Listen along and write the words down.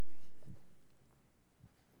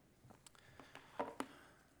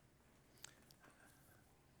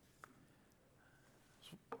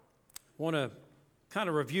want to kind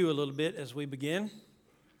of review a little bit as we begin.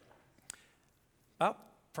 About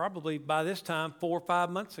probably by this time, 4 or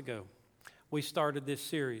 5 months ago, we started this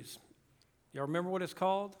series. Y'all remember what it's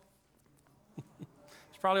called?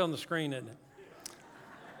 It's probably on the screen, isn't it?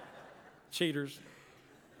 Cheaters.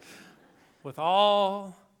 With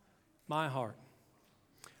all my heart.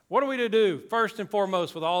 What are we to do first and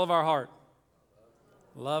foremost with all of our heart?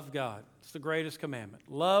 Love God. It's the greatest commandment.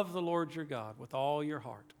 Love the Lord your God with all your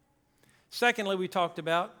heart. Secondly, we talked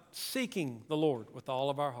about seeking the Lord with all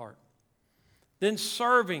of our heart. Then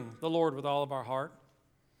serving the Lord with all of our heart.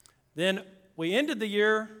 Then we ended the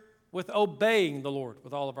year with obeying the Lord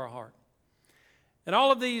with all of our heart. And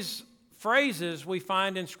all of these phrases we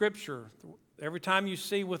find in Scripture. Every time you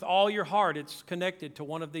see with all your heart, it's connected to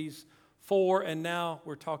one of these four, and now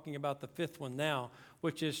we're talking about the fifth one now,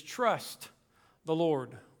 which is trust the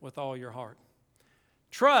Lord with all your heart.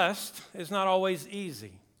 Trust is not always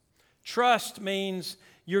easy. Trust means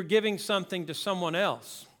you're giving something to someone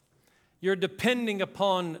else. You're depending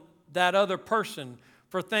upon that other person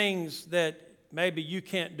for things that maybe you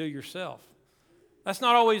can't do yourself. That's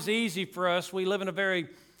not always easy for us. We live in a very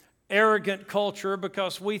arrogant culture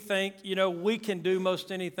because we think, we can do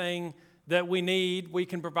most anything that we need. We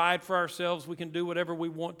can provide for ourselves. We can do whatever we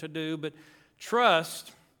want to do. But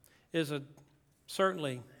trust is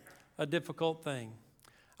certainly a difficult thing.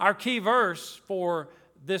 Our key verse for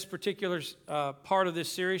this particular part of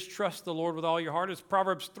this series, trust the Lord with all your heart, is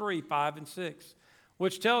Proverbs 3, 5, and 6,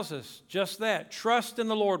 which tells us just that. Trust in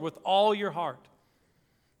the Lord with all your heart.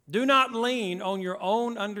 Do not lean on your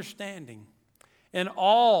own understanding. In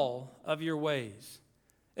all of your ways,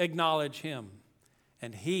 acknowledge Him,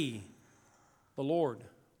 and He, the Lord,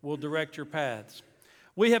 will direct your paths.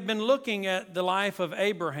 We have been looking at the life of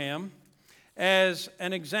Abraham as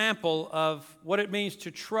an example of what it means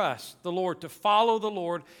to trust the Lord, to follow the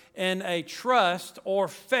Lord in a trust or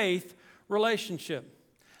faith relationship.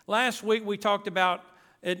 Last week we talked about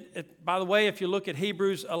it. By the way, if you look at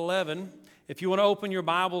Hebrews 11, if you want to open your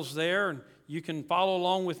Bibles there, and you can follow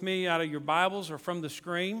along with me out of your Bibles or from the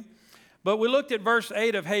screen. But we looked at verse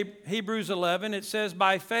 8 of Hebrews 11. It says,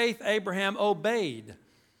 by faith Abraham obeyed.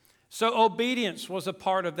 So obedience was a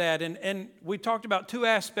part of that. And we talked about two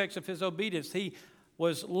aspects of his obedience. He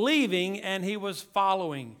was leaving and he was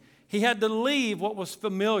following. He had to leave what was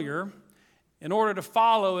familiar in order to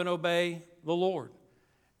follow and obey the Lord.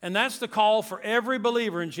 And that's the call for every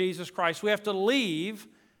believer in Jesus Christ. We have to leave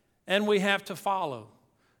and we have to follow.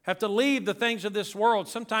 Have to leave the things of this world,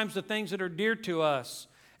 sometimes the things that are dear to us,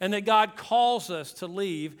 and that God calls us to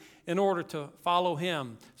leave in order to follow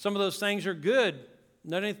Him. Some of those things are good.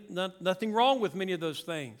 Nothing wrong with many of those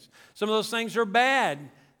things. Some of those things are bad,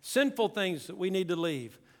 sinful things that we need to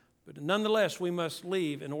leave. But nonetheless, we must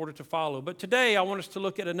leave in order to follow. But today, I want us to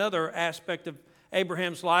look at another aspect of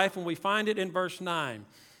Abraham's life, and we find it in verse 9.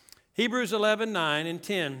 Hebrews 11, 9 and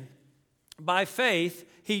 10. By faith,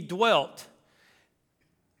 he dwelt.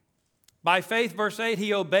 By faith, verse 8,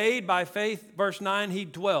 he obeyed. By faith, verse 9, he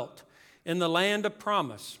dwelt in the land of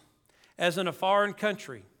promise, as in a foreign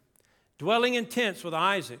country, dwelling in tents with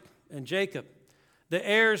Isaac and Jacob, the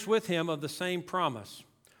heirs with him of the same promise.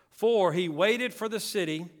 For he waited for the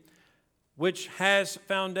city which has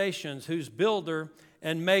foundations, whose builder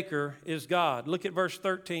and maker is God. Look at verse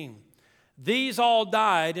 13. These all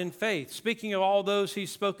died in faith. Speaking of all those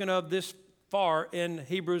he's spoken of this far in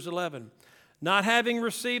Hebrews 11. Not having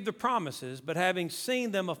received the promises, but having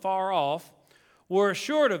seen them afar off, were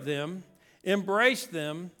assured of them, embraced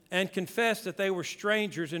them, and confessed that they were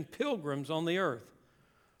strangers and pilgrims on the earth.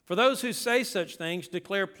 For those who say such things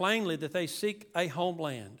declare plainly that they seek a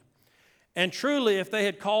homeland. And truly, if they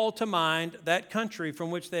had called to mind that country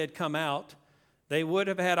from which they had come out, they would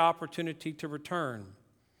have had opportunity to return.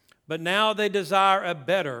 But now they desire a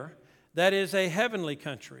better, that is, a heavenly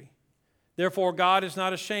country. Therefore, God is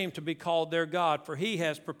not ashamed to be called their God, for He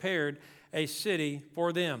has prepared a city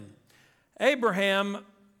for them. Abraham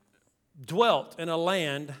dwelt in a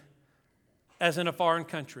land as in a foreign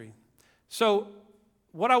country. So,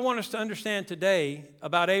 what I want us to understand today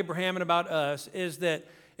about Abraham and about us is that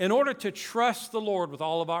in order to trust the Lord with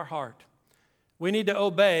all of our heart, we need to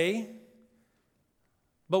obey,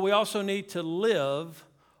 but we also need to live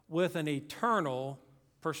with an eternal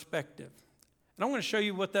perspective. And I want to show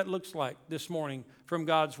you what that looks like this morning from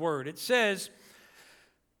God's Word. It says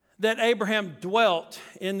that Abraham dwelt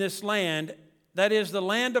in this land, that is the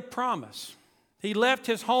land of promise. He left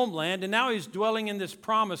his homeland, and now he's dwelling in this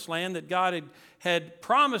promised land that God had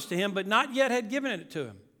promised to him, but not yet had given it to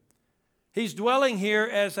him. He's dwelling here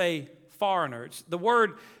as a foreigner. It's the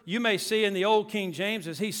word you may see in the Old King James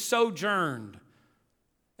is he sojourned.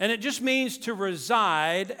 And it just means to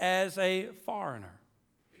reside as a foreigner.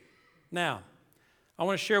 Now, I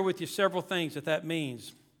want to share with you several things that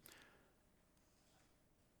means.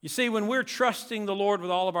 You see, when we're trusting the Lord with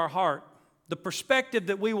all of our heart, the perspective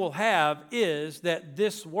that we will have is that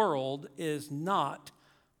this world is not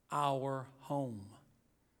our home.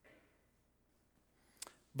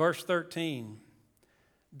 Verse 13,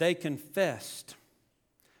 they confessed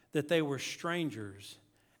that they were strangers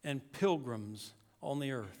and pilgrims on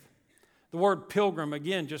the earth. The word pilgrim,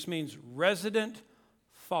 again, just means resident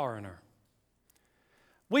foreigner.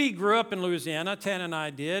 We grew up in Louisiana, Tana and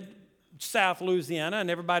I did, South Louisiana, and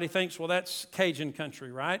everybody thinks, well, that's Cajun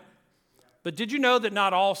country, right? But did you know that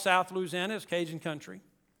not all South Louisiana is Cajun country?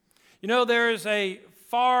 You know, there is a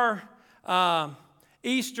far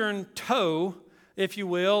eastern toe, if you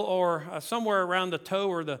will, or somewhere around the toe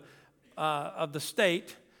or of the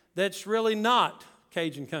state that's really not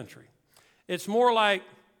Cajun country. It's more like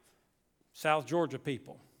South Georgia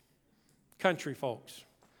people, country folks,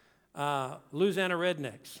 Louisiana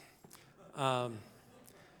rednecks.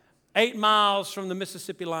 8 miles from the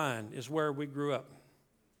Mississippi line is where we grew up.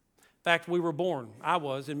 In fact, we were born, I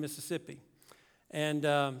was, in Mississippi. And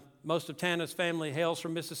most of Tana's family hails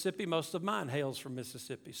from Mississippi. Most of mine hails from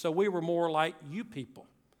Mississippi. So we were more like you people.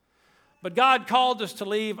 But God called us to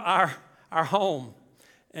leave our home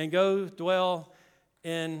and go dwell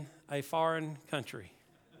in a foreign country.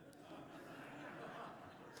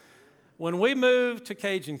 When we moved to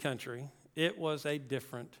Cajun country, it was a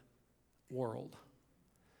different world.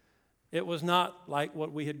 It was not like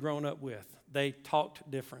what we had grown up with. They talked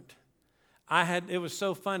different. It was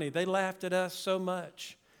so funny. They laughed at us so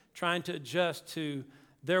much, trying to adjust to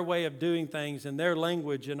their way of doing things and their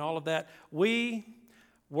language and all of that. We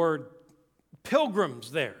were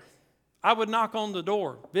pilgrims there. I would knock on the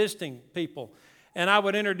door, visiting people, and I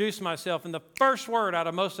would introduce myself, and the first word out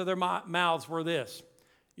of most of their mouths were this: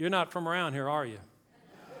 "You're not from around here, are you?"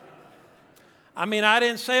 I mean, I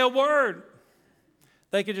didn't say a word.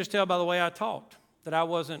 They could just tell by the way I talked that I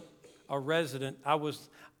wasn't a resident. I was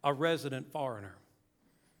a resident foreigner.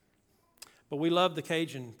 But we love the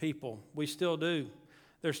Cajun people. We still do.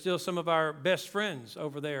 They're still some of our best friends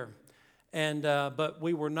over there. But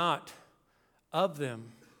we were not of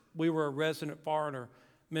them. We were a resident foreigner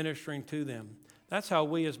ministering to them. That's how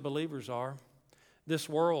we as believers are. This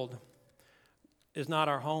world is not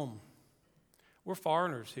our home. We're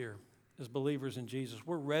foreigners here as believers in Jesus.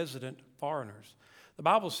 We're resident foreigners. The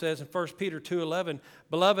Bible says in 1 Peter 2:11,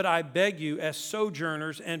 "Beloved, I beg you as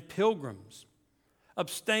sojourners and pilgrims,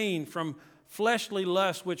 abstain from fleshly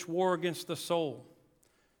lusts which war against the soul."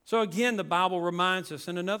 So again, the Bible reminds us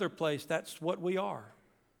in another place that's what we are.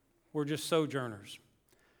 We're just sojourners.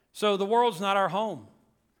 So the world's not our home.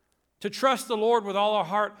 To trust the Lord with all our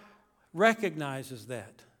heart recognizes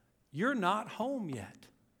that. You're not home yet.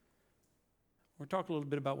 We'll talk a little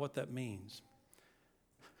bit about what that means.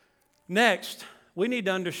 Next, we need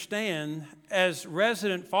to understand, as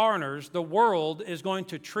resident foreigners, the world is going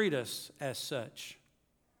to treat us as such.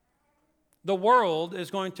 The world is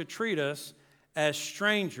going to treat us as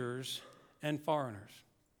strangers and foreigners.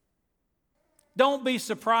 Don't be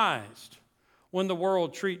surprised when the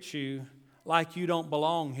world treats you like you don't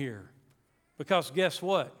belong here, because guess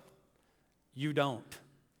what? You don't.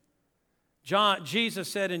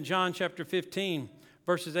 Jesus said in John chapter 15,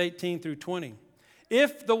 verses 18 through 20,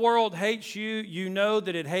 "If the world hates you, you know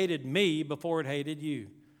that it hated me before it hated you."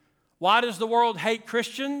 Why does the world hate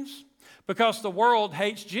Christians? Because the world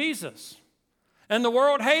hates Jesus. And the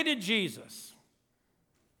world hated Jesus.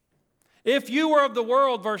 If you were of the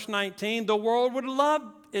world, verse 19, the world would love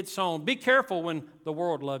its own. Be careful when the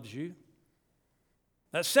world loves you.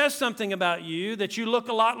 That says something about you, that you look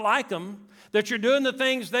a lot like them, that you're doing the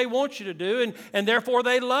things they want you to do, and therefore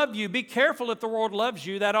they love you. Be careful if the world loves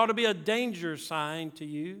you. That ought to be a danger sign to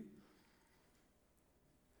you.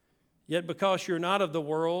 Yet because you're not of the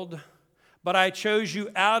world, but I chose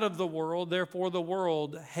you out of the world, therefore the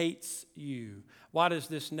world hates you. Why does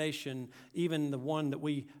this nation, even the one that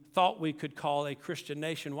we thought we could call a Christian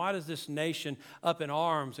nation, why does this nation up in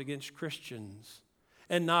arms against Christians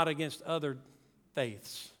and not against other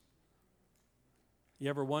faiths? You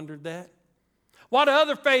ever wondered that? Why do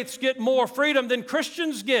other faiths get more freedom than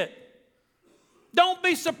Christians get? Don't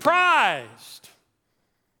be surprised.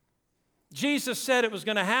 Jesus said it was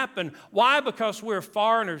going to happen. Why? Because we're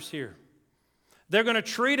foreigners here. They're going to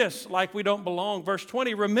treat us like we don't belong. Verse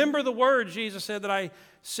 20, "Remember the word," Jesus said, "that I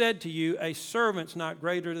said to you, a servant's not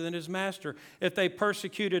greater than his master. If they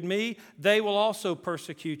persecuted me, they will also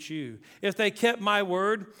persecute you. If they kept my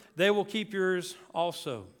word, they will keep yours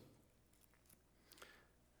also."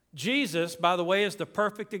 Jesus, by the way, is the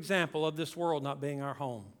perfect example of this world not being our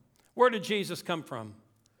home. Where did Jesus come from?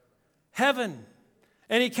 Heaven.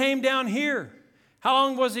 And he came down here. How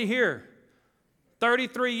long was he here?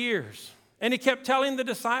 33 years. And he kept telling the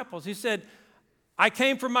disciples, he said, I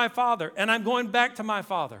came from my Father, and I'm going back to my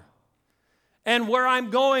Father. And where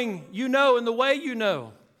I'm going, you know, and the way you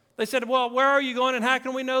know. They said, well, where are you going, and how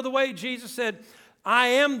can we know the way? Jesus said, I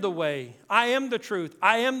am the way, I am the truth,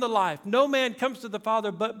 I am the life. No man comes to the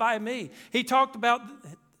Father but by me. He talked about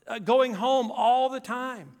going home all the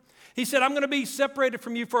time. He said, I'm going to be separated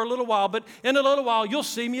from you for a little while, but in a little while you'll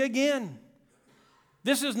see me again.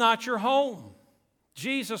 This is not your home.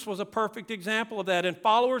 Jesus was a perfect example of that, and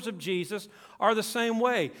followers of Jesus are the same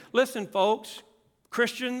way. Listen, folks,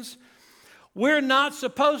 Christians, we're not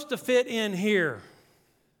supposed to fit in here.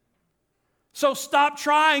 So stop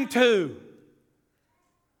trying to.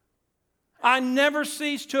 I never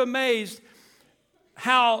cease to amaze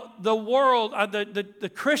how the world,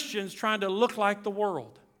 the Christians trying to look like the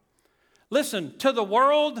world. Listen, to the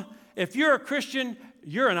world, if you're a Christian,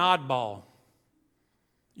 you're an oddball.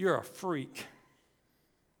 You're a freak.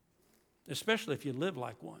 Especially if you live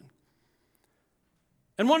like one.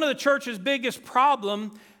 And one of the church's biggest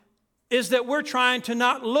problem is that we're trying to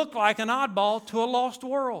not look like an oddball to a lost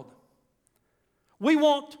world. We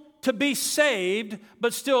want to be saved,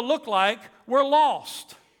 but still look like we're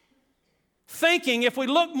lost. Thinking if we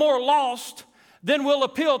look more lost, then we'll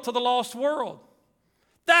appeal to the lost world.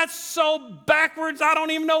 That's so backwards, I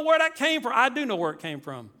don't even know where that came from. I do know where it came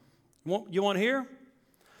from. You want to hear?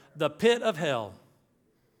 The pit of hell.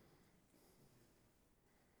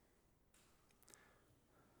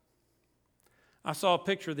 I saw a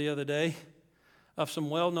picture the other day of some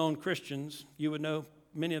well-known Christians. You would know,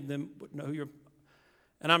 many of them would know who you're.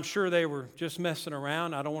 And I'm sure they were just messing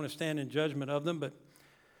around. I don't want to stand in judgment of them,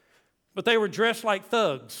 but they were dressed like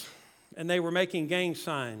thugs, and they were making gang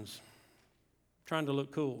signs, trying to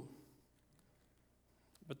look cool.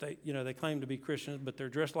 But they claim to be Christians, but they're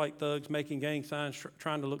dressed like thugs, making gang signs,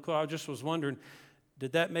 trying to look cool. I just was wondering,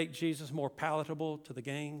 did that make Jesus more palatable to the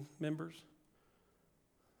gang members?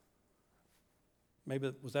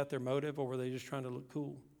 Maybe was that their motive, or were they just trying to look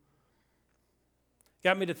cool?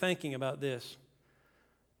 Got me to thinking about this.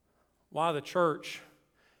 Why the church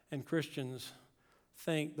and Christians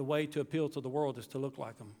think the way to appeal to the world is to look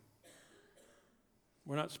like them.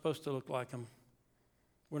 We're not supposed to look like them.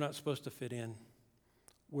 We're not supposed to fit in.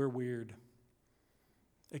 We're weird.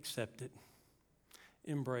 Accept it.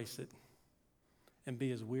 Embrace it. And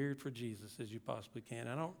be as weird for Jesus as you possibly can.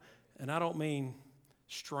 I don't mean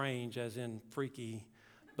strange as in freaky,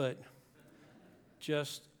 but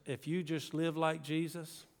just if you just live like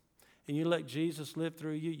Jesus and you let Jesus live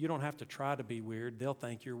through you, you don't have to try to be weird. They'll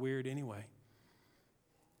think you're weird anyway.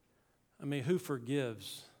 I mean, who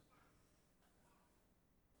forgives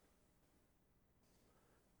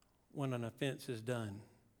when an offense is done?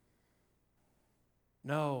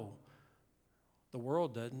 No, the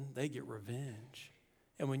world doesn't. They get revenge.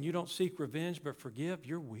 And when you don't seek revenge but forgive,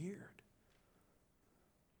 you're weird.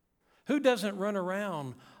 Who doesn't run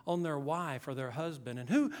around on their wife or their husband? And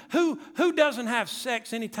who doesn't have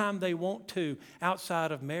sex anytime they want to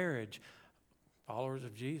outside of marriage? Followers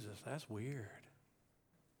of Jesus, that's weird.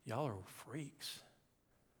 Y'all are freaks.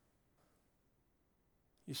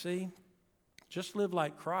 You see, just live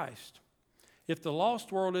like Christ. If the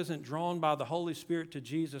lost world isn't drawn by the Holy Spirit to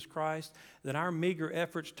Jesus Christ, then our meager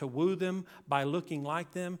efforts to woo them by looking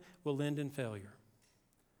like them will end in failure.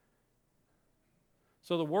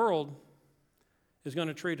 So the world is going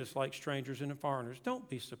to treat us like strangers and foreigners. Don't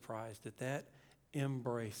be surprised at that.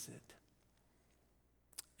 Embrace it.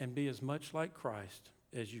 And be as much like Christ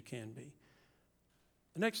as you can be.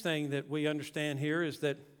 The next thing that we understand here is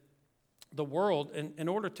that the world, in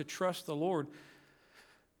order to trust the Lord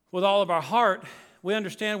with all of our heart, we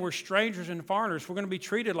understand we're strangers and foreigners. We're going to be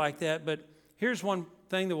treated like that. But here's one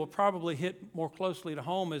thing that will probably hit more closely to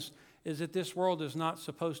home is that this world is not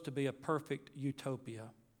supposed to be a perfect utopia.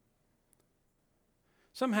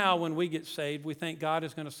 Somehow when we get saved, we think God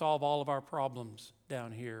is going to solve all of our problems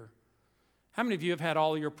down here. How many of you have had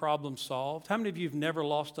all of your problems solved? How many of you have never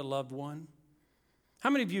lost a loved one? How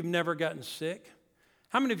many of you have never gotten sick?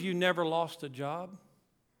 How many of you never lost a job?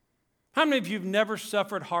 How many of you have never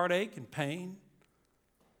suffered heartache and pain?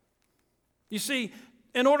 You see,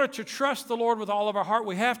 in order to trust the Lord with all of our heart,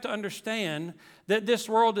 we have to understand that this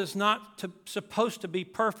world is not supposed to be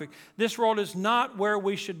perfect. This world is not where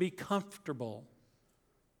we should be comfortable.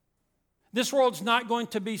 This world's not going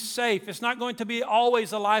to be safe. It's not going to be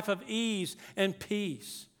always a life of ease and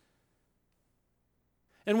peace.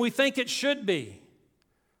 And we think it should be.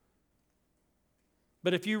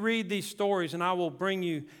 But if you read these stories, and I will bring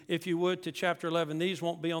you, if you would, to chapter 11. These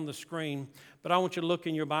won't be on the screen, but I want you to look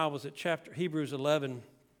in your Bibles at Hebrews 11.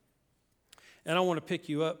 And I want to pick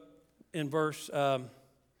you up in verse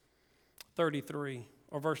 33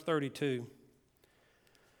 or verse 32.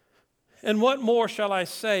 And what more shall I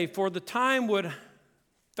say? For the time would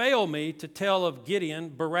fail me to tell of Gideon,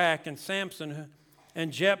 Barak, and Samson,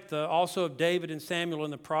 and Jephthah, also of David and Samuel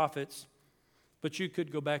and the prophets. But you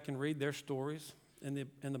could go back and read their stories in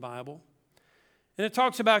the Bible. And it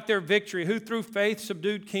talks about their victory, who through faith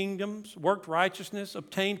subdued kingdoms, worked righteousness,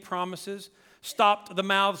 obtained promises, stopped the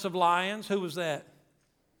mouths of lions. Who was that?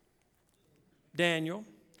 Daniel.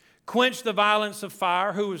 Quenched the violence of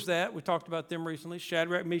fire. Who was that? We talked about them recently.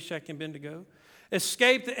 Shadrach, Meshach, and Abednego.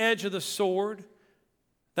 Escaped the edge of the sword.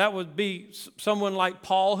 That would be someone like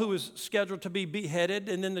Paul, who was scheduled to be beheaded,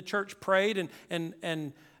 and then the church prayed,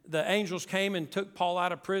 and the angels came and took Paul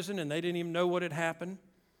out of prison, and they didn't even know what had happened.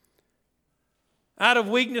 Out of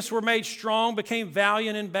weakness were made strong, became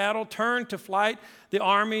valiant in battle, turned to flight the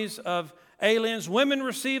armies of aliens. Women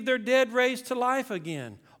received their dead raised to life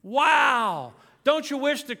again. Wow! Don't you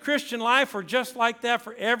wish the Christian life were just like that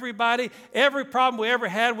for everybody? Every problem we ever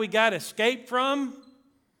had, we got escaped from.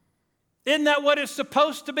 Isn't that what it's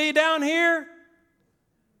supposed to be down here?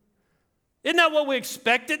 Isn't that what we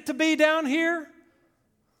expect it to be down here?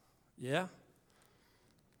 Yeah.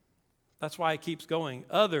 That's why it keeps going.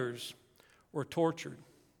 Others were tortured.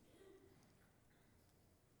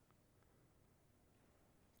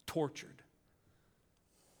 Tortured.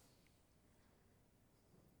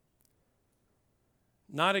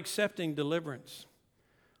 Not accepting deliverance.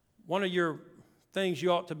 One of your things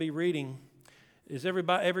you ought to be reading is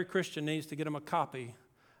every Christian needs to get them a copy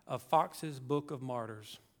of Fox's Book of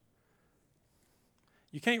Martyrs.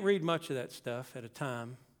 You can't read much of that stuff at a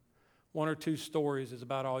time. One or two stories is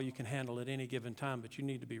about all you can handle at any given time, but you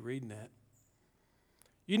need to be reading that.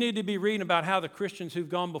 You need to be reading about how the Christians who've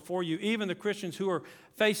gone before you, even the Christians who are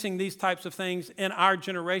facing these types of things in our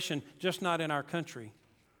generation, just not in our country,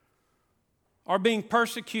 are being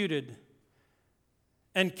persecuted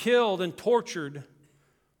and killed and tortured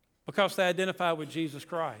because they identify with Jesus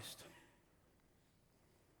Christ.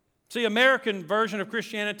 See, American version of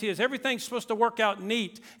Christianity is everything's supposed to work out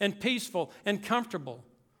neat and peaceful and comfortable.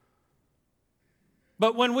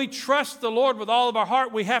 But when we trust the Lord with all of our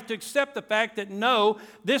heart, we have to accept the fact that no,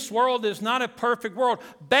 this world is not a perfect world.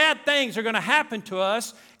 Bad things are going to happen to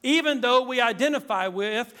us, even though we identify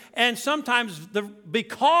with, and sometimes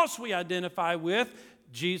because we identify with,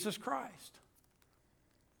 Jesus Christ.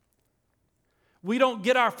 We don't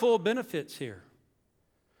get our full benefits here.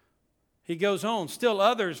 He goes on. Still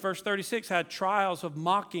others, verse 36, had trials of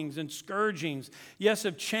mockings and scourgings, yes,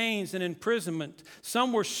 of chains and imprisonment.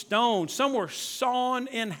 Some were stoned. Some were sawn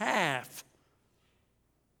in half.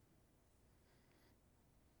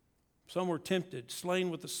 Some were tempted,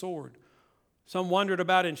 slain with the sword. Some wandered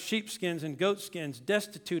about in sheepskins and goatskins,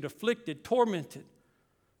 destitute, afflicted, tormented.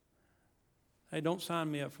 Hey, don't sign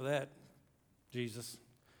me up for that, Jesus.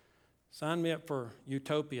 Sign me up for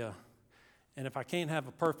utopia. And if I can't have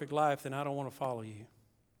a perfect life, then I don't want to follow you.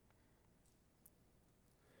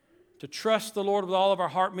 To trust the Lord with all of our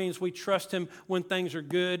heart means we trust Him when things are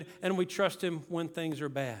good, and we trust Him when things are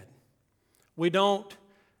bad. We don't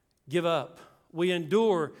give up. We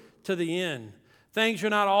endure to the end. Things are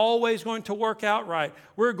not always going to work out right.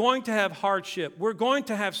 We're going to have hardship. We're going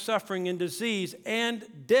to have suffering and disease and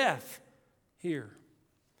death here.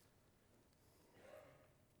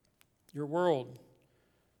 Your world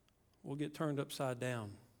will get turned upside down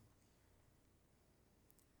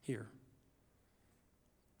here.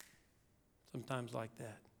 Sometimes like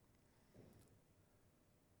that.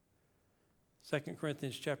 2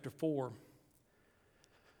 Corinthians chapter 4,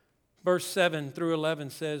 verse 7 through 11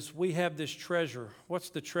 says, we have this treasure. What's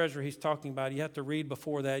the treasure he's talking about? You have to read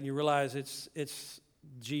before that and you realize it's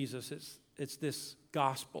Jesus. It's this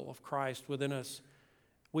gospel of Christ within us.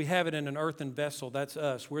 We have it in an earthen vessel. That's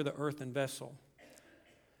us. We're the earthen vessel.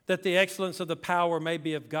 That the excellence of the power may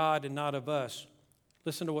be of God and not of us.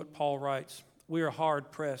 Listen to what Paul writes. We are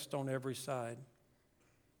hard pressed on every side.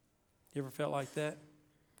 You ever felt like that?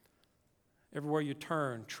 Everywhere you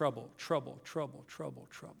turn, trouble, trouble, trouble, trouble,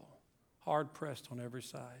 trouble. Hard pressed on every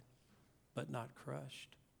side, but not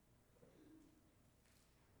crushed.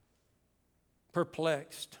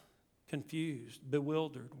 Perplexed, confused,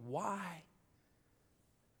 bewildered. Why?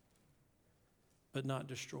 But not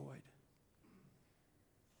destroyed.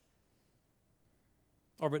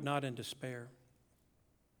 Or but not in despair.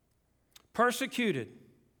 Persecuted,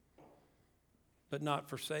 but not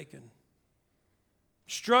forsaken.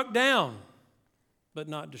 Struck down, but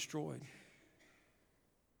not destroyed.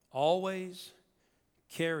 always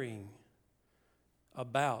carrying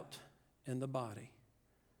about in the body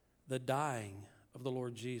the dying of the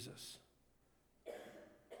Lord Jesus.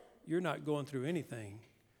 You're not going through anything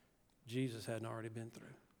Jesus hadn't already been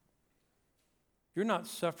through. You're not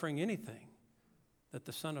suffering anything that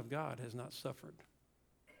the Son of God has not suffered.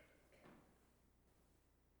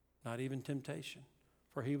 Not even temptation.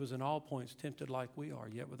 For he was in all points tempted like we are,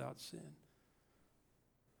 yet without sin.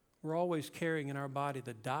 We're always carrying in our body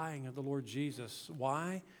the dying of the Lord Jesus.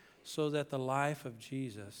 Why? So that the life of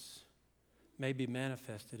Jesus may be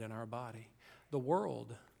manifested in our body. The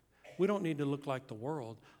world, we don't need to look like the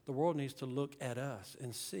world. The world needs to look at us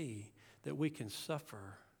and see that we can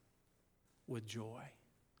suffer with joy.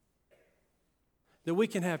 That we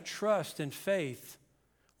can have trust and faith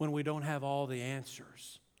when we don't have all the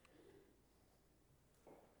answers.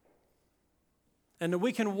 And that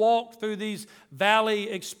we can walk through these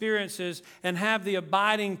valley experiences and have the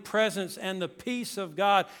abiding presence and the peace of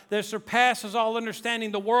God that surpasses all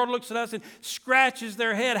understanding. The world looks at us and scratches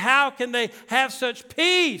their head. How can they have such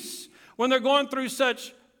peace when they're going through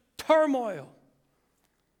such turmoil?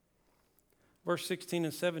 Verse 16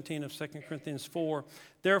 and 17 of 2 Corinthians 4,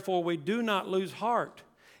 therefore we do not lose heart.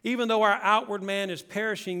 Even though our outward man is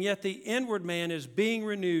perishing, yet the inward man is being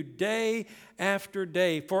renewed day after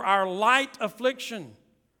day. For our light affliction,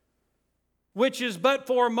 which is but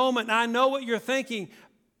for a moment. And I know what you're thinking.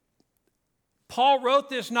 Paul wrote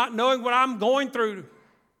this not knowing what I'm going through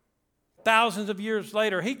thousands of years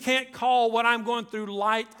later. He can't call what I'm going through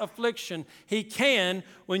light affliction. He can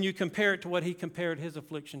when you compare it to what he compared his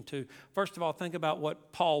affliction to. First of all, think about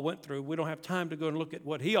what Paul went through. We don't have time to go and look at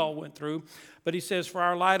what he all went through. But he says, for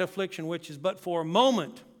our light affliction, which is but for a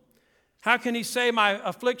moment. How can he say my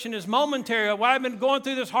affliction is momentary? Well, I've been going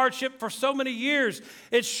through this hardship for so many years.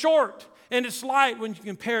 It's short. And it's light when you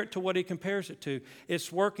compare it to what he compares it to.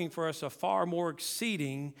 It's working for us a far more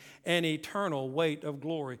exceeding and eternal weight of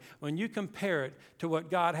glory. When you compare it to what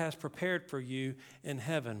God has prepared for you in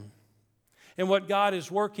heaven, and what God is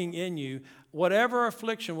working in you, whatever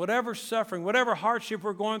affliction, whatever suffering, whatever hardship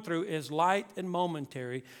we're going through is light and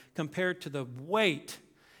momentary compared to the weight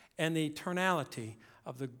and the eternality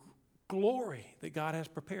of the glory that God has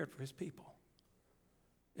prepared for his people.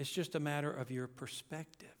 It's just a matter of your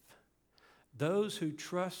perspective. Those who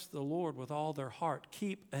trust the Lord with all their heart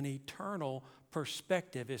keep an eternal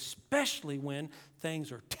perspective, especially when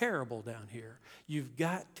things are terrible down here. You've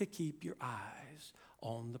got to keep your eyes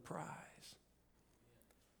on the prize.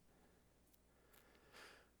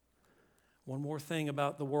 One more thing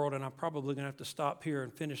about the world, and I'm probably going to have to stop here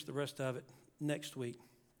and finish the rest of it next week.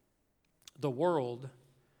 The world,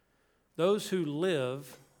 those who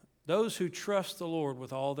live, those who trust the Lord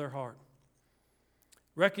with all their heart,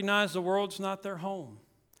 recognize the world's not their home.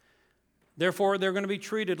 Therefore, they're going to be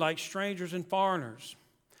treated like strangers and foreigners.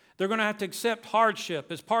 They're going to have to accept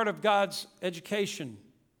hardship as part of God's education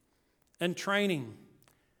and training.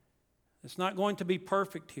 It's not going to be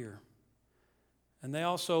perfect here. And they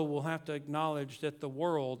also will have to acknowledge that the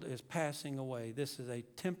world is passing away. This is a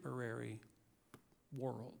temporary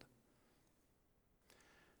world.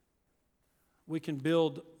 We can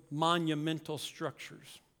build monumental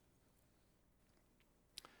structures.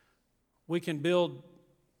 We can build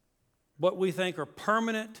what we think are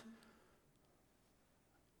permanent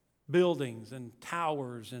buildings and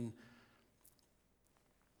towers. And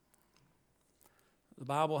the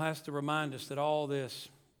Bible has to remind us that all this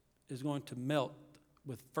is going to melt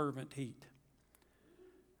with fervent heat.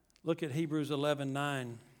 Look at Hebrews 11:9.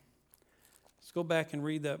 Let's go back and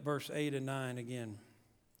read that verse 8 and 9 again.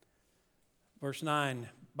 Verse 9,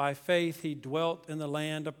 by faith he dwelt in the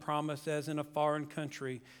land of promise as in a foreign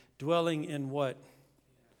country, dwelling in what?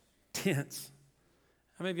 Tents.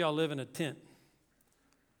 How many of y'all live in a tent?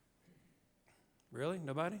 Really?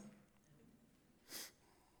 Nobody?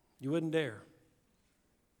 You wouldn't dare.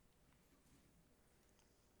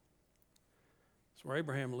 That's where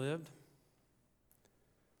Abraham lived.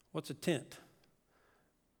 What's a tent?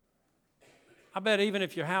 I bet even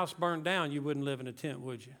if your house burned down, you wouldn't live in a tent,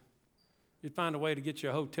 would you? You'd find a way to get you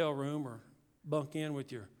a hotel room or bunk in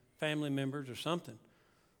with your family members or something.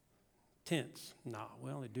 Tents. No, we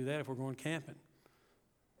only do that if we're going camping.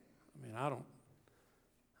 I mean,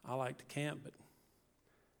 I like to camp, but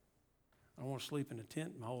I don't want to sleep in a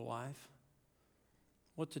tent my whole life.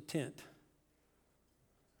 What's a tent?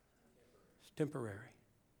 It's temporary.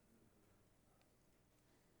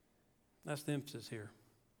 That's the emphasis here.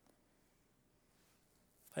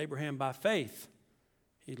 Abraham, by faith,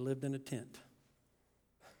 he lived in a tent.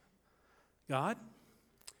 God,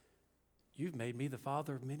 you've made me the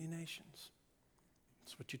father of many nations.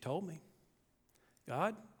 That's what you told me.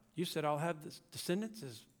 God, You said I'll have descendants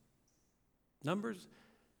as numbers,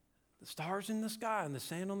 the stars in the sky and the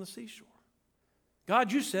sand on the seashore.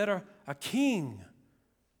 God, you said a king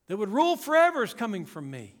that would rule forever is coming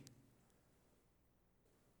from me.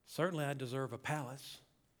 Certainly I deserve a palace.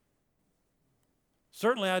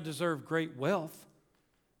 Certainly I deserve great wealth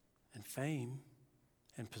and fame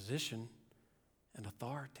and position and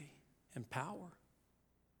authority and power.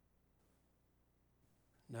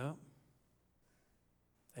 No.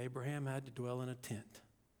 Abraham had to dwell in a tent.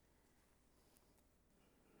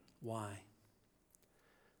 Why?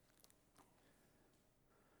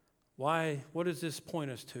 Why? What does this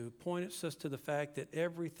point us to? It points us to the fact that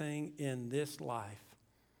everything in this life,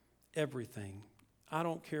 everything, I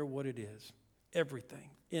don't care what it is, everything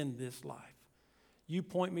in this life, you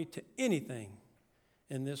point me to anything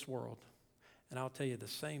in this world, and I'll tell you the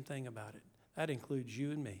same thing about it. That includes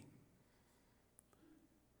you and me.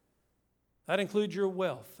 That includes your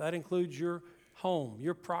wealth. That includes your home,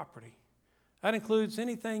 your property. That includes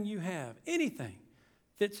anything you have. Anything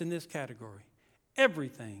fits in this category.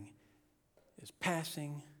 Everything is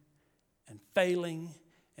passing and failing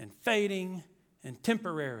and fading and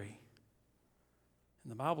temporary.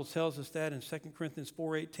 And the Bible tells us that in 2 Corinthians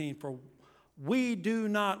 4:18, for we do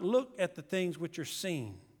not look at the things which are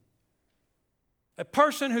seen. A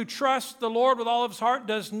person who trusts the Lord with all of his heart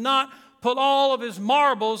does not put all of his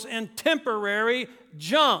marbles in temporary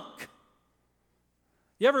junk.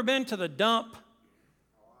 You ever been to the dump?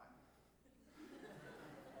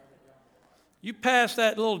 You pass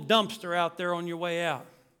that little dumpster out there on your way out.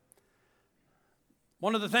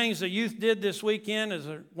 One of the things the youth did this weekend is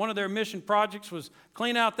one of their mission projects was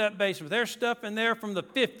clean out that basement. There's stuff in there from the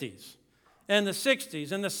 50s and the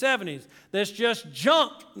 60s and the 70s that's just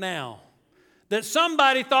junk now that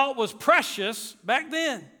somebody thought was precious back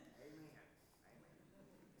then.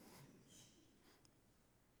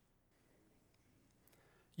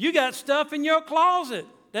 You got stuff in your closet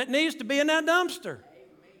that needs to be in that dumpster.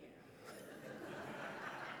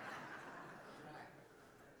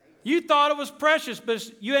 You thought it was precious, but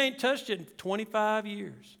you ain't touched it in 25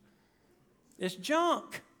 years. It's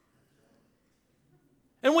junk.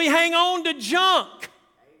 And we hang on to junk.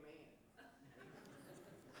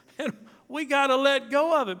 And we got to let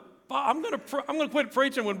go of it. I'm going to quit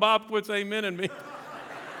preaching when Bob quits amening me.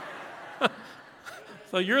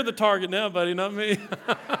 So you're the target now, buddy, not me.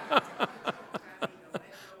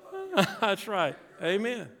 That's right.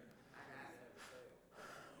 Amen.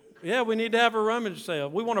 Yeah, we need to have a rummage sale.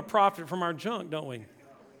 We want to profit from our junk, don't we?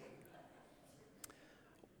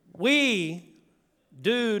 We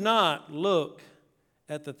do not look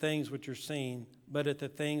at the things which are seen, but at the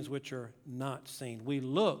things which are not seen. We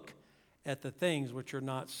look at the things which are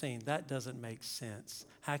not seen. That doesn't make sense.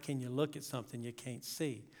 How can you look at something you can't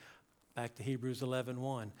see? Back to Hebrews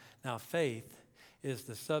 11:1. Now faith is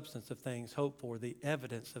the substance of things hoped for, the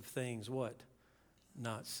evidence of things what?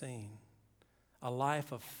 Not seen. A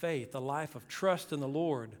life of faith, a life of trust in the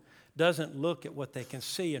Lord doesn't look at what they can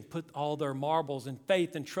see and put all their marbles in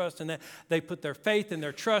faith and trust in that. They put their faith and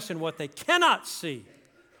their trust in what they cannot see,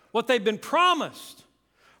 what they've been promised.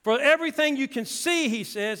 For everything you can see, he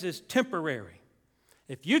says, is temporary.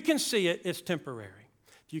 If you can see it, it's temporary.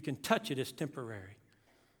 If you can touch it, it's temporary.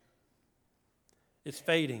 It's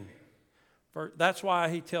fading. That's why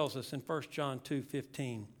he tells us in 1 John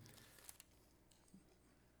 2:15,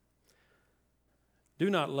 do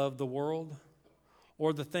not love the world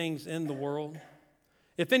or the things in the world.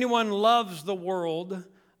 If anyone loves the world,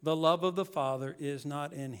 the love of the Father is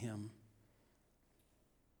not in him.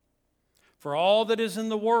 For all that is in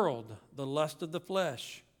the world, the lust of the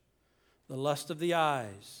flesh, the lust of the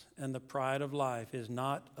eyes, and the pride of life is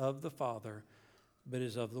not of the Father, but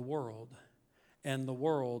is of the world. And the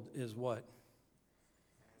world is what?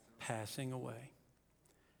 Passing away.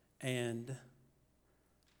 And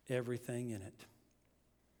everything in it.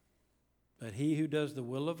 But he who does the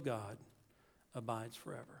will of God abides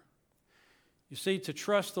forever. You see, to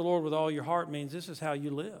trust the Lord with all your heart means this is how you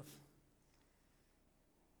live.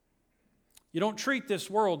 You don't treat this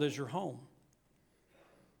world as your home.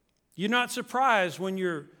 You're not surprised when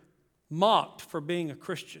you're mocked for being a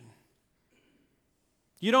Christian.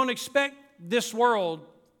 You don't expect this world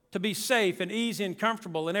to be safe and easy and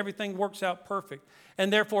comfortable and everything works out perfect.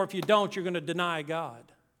 And therefore, if you don't, you're going to deny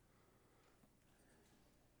God.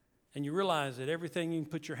 And you realize that everything you can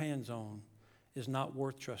put your hands on is not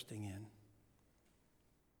worth trusting in.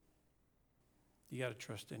 You got to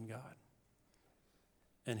trust in God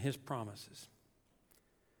and his promises.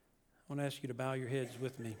 I want to ask you to bow your heads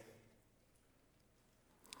with me.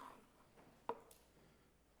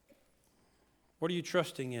 What are you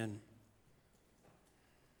trusting in?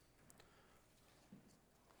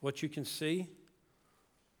 what you can see,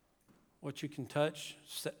 what you can touch,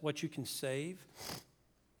 what you can save,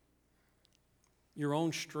 your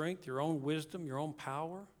own strength, your own wisdom, your own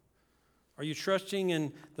power? Are you trusting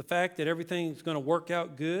in the fact that everything's going to work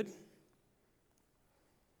out good? In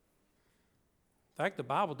fact, the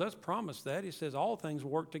Bible does promise that. He says all things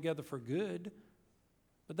work together for good,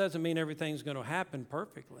 but doesn't mean everything's going to happen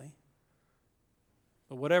perfectly.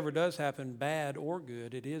 But whatever does happen, bad or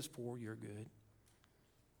good, it is for your good,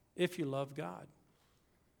 if you love God.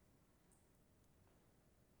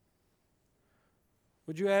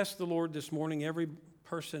 Would you ask the Lord this morning, every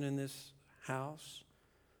person in this house,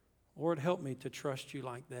 Lord, help me to trust you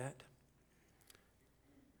like that?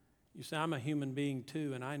 You say, I'm a human being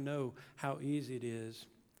too, and I know how easy it is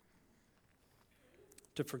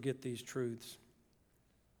to forget these truths.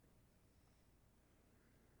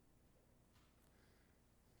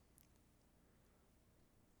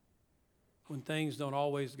 When things don't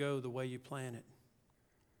always go the way you plan it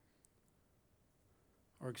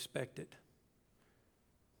or expect it.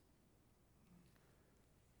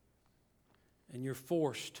 And you're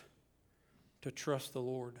forced to trust the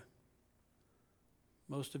Lord.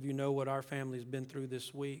 Most of you know what our family's been through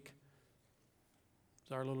this week.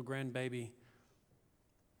 As our little grandbaby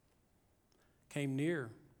came near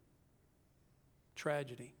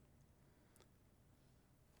tragedy.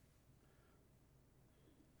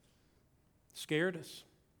 Scared us.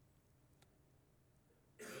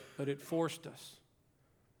 But it forced us.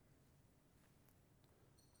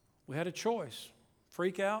 We had a choice: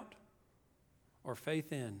 freak out or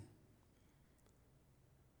faith in.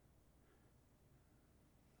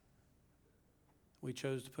 We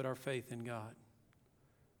chose to put our faith in God.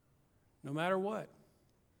 No matter what.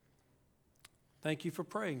 Thank you for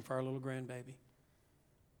praying for our little grandbaby.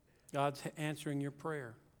 God's answering your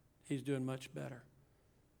prayer. He's doing much better.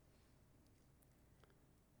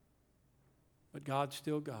 But God's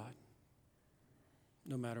still God,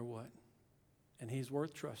 no matter what. And He's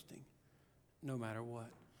worth trusting, no matter what.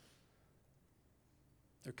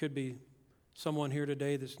 There could be someone here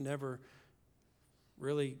today that's never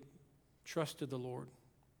really trusted the Lord.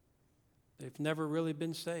 They've never really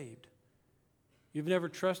been saved. You've never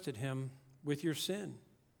trusted Him with your sin.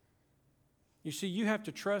 You see, you have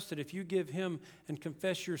to trust that if you give Him and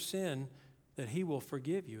confess your sin, that He will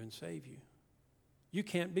forgive you and save you. You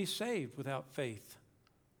can't be saved without faith.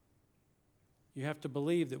 You have to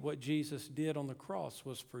believe that what Jesus did on the cross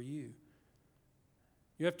was for you.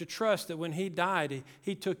 You have to trust that when He died,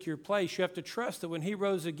 He took your place. You have to trust that when He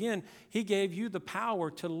rose again, He gave you the power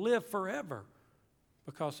to live forever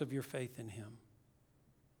because of your faith in Him.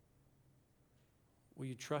 Will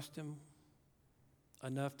you trust Him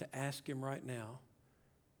enough to ask Him right now,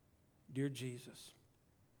 dear Jesus,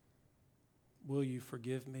 will you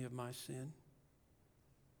forgive me of my sin?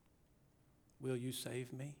 Will you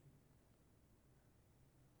save me?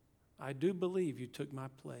 I do believe you took my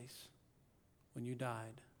place when you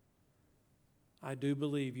died. I do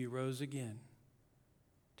believe you rose again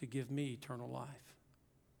to give me eternal life.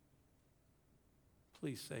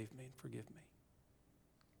 Please save me and forgive me.